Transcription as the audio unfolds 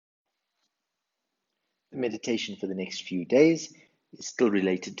The meditation for the next few days is still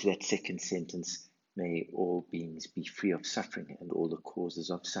related to that second sentence, may all beings be free of suffering and all the causes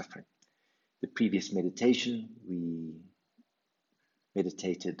of suffering. The previous meditation, we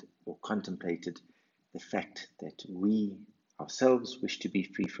meditated or contemplated the fact that we ourselves wish to be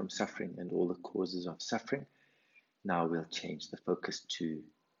free from suffering and all the causes of suffering. Now we'll change the focus to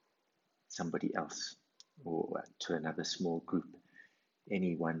somebody else or to another small group.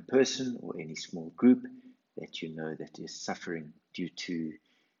 Any one person or any small group that you know that is suffering due to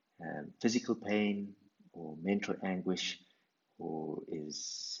physical pain or mental anguish, or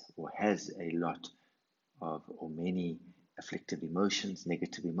has a lot of or many afflictive emotions,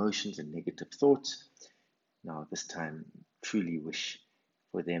 negative emotions and negative thoughts. Now this time truly wish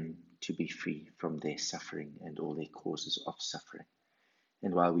for them to be free from their suffering and all their causes of suffering.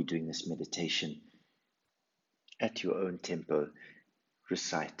 And while we're doing this meditation, at your own tempo,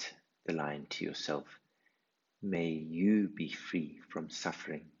 recite the line to yourself, may you be free from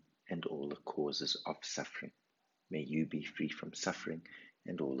suffering and all the causes of suffering. May you be free from suffering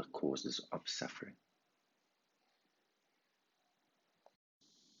and all the causes of suffering.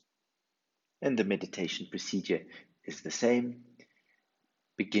 And the meditation procedure is the same.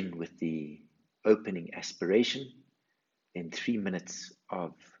 Begin with the opening aspiration, then 3 minutes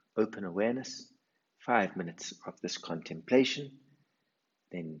of open awareness, 5 minutes of this contemplation,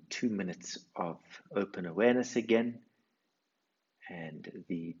 then 2 minutes of open awareness again, and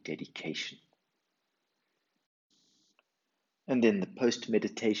the dedication. And then the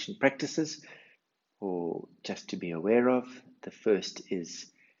post-meditation practices, or just to be aware of. The first is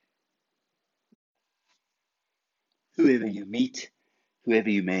whoever you meet, whoever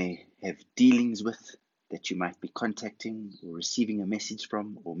you may have dealings with, that you might be contacting or receiving a message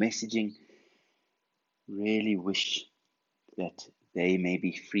from or messaging, really wish that they may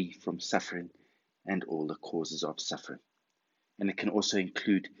be free from suffering and all the causes of suffering. And it can also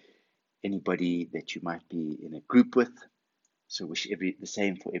include anybody that you might be in a group with. So wish the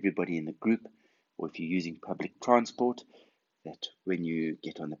same for everybody in the group, or if you're using public transport, that when you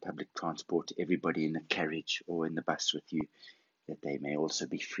get on the public transport, everybody in the carriage or in the bus with you, that they may also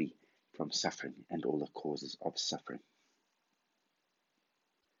be free from suffering and all the causes of suffering.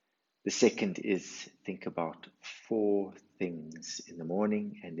 The second is think about 4 things in the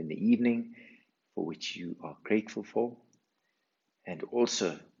morning and in the evening for which you are grateful for, and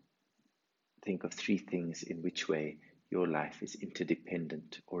also think of 3 things in which way your life is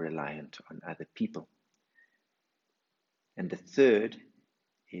interdependent or reliant on other people. And the third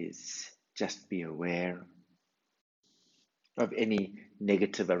is just be aware of any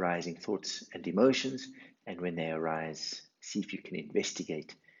negative arising thoughts and emotions, and when they arise, see if you can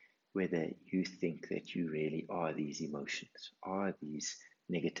investigate whether you think that you really are these emotions. Are these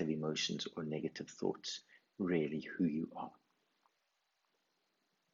negative emotions or negative thoughts really who you are?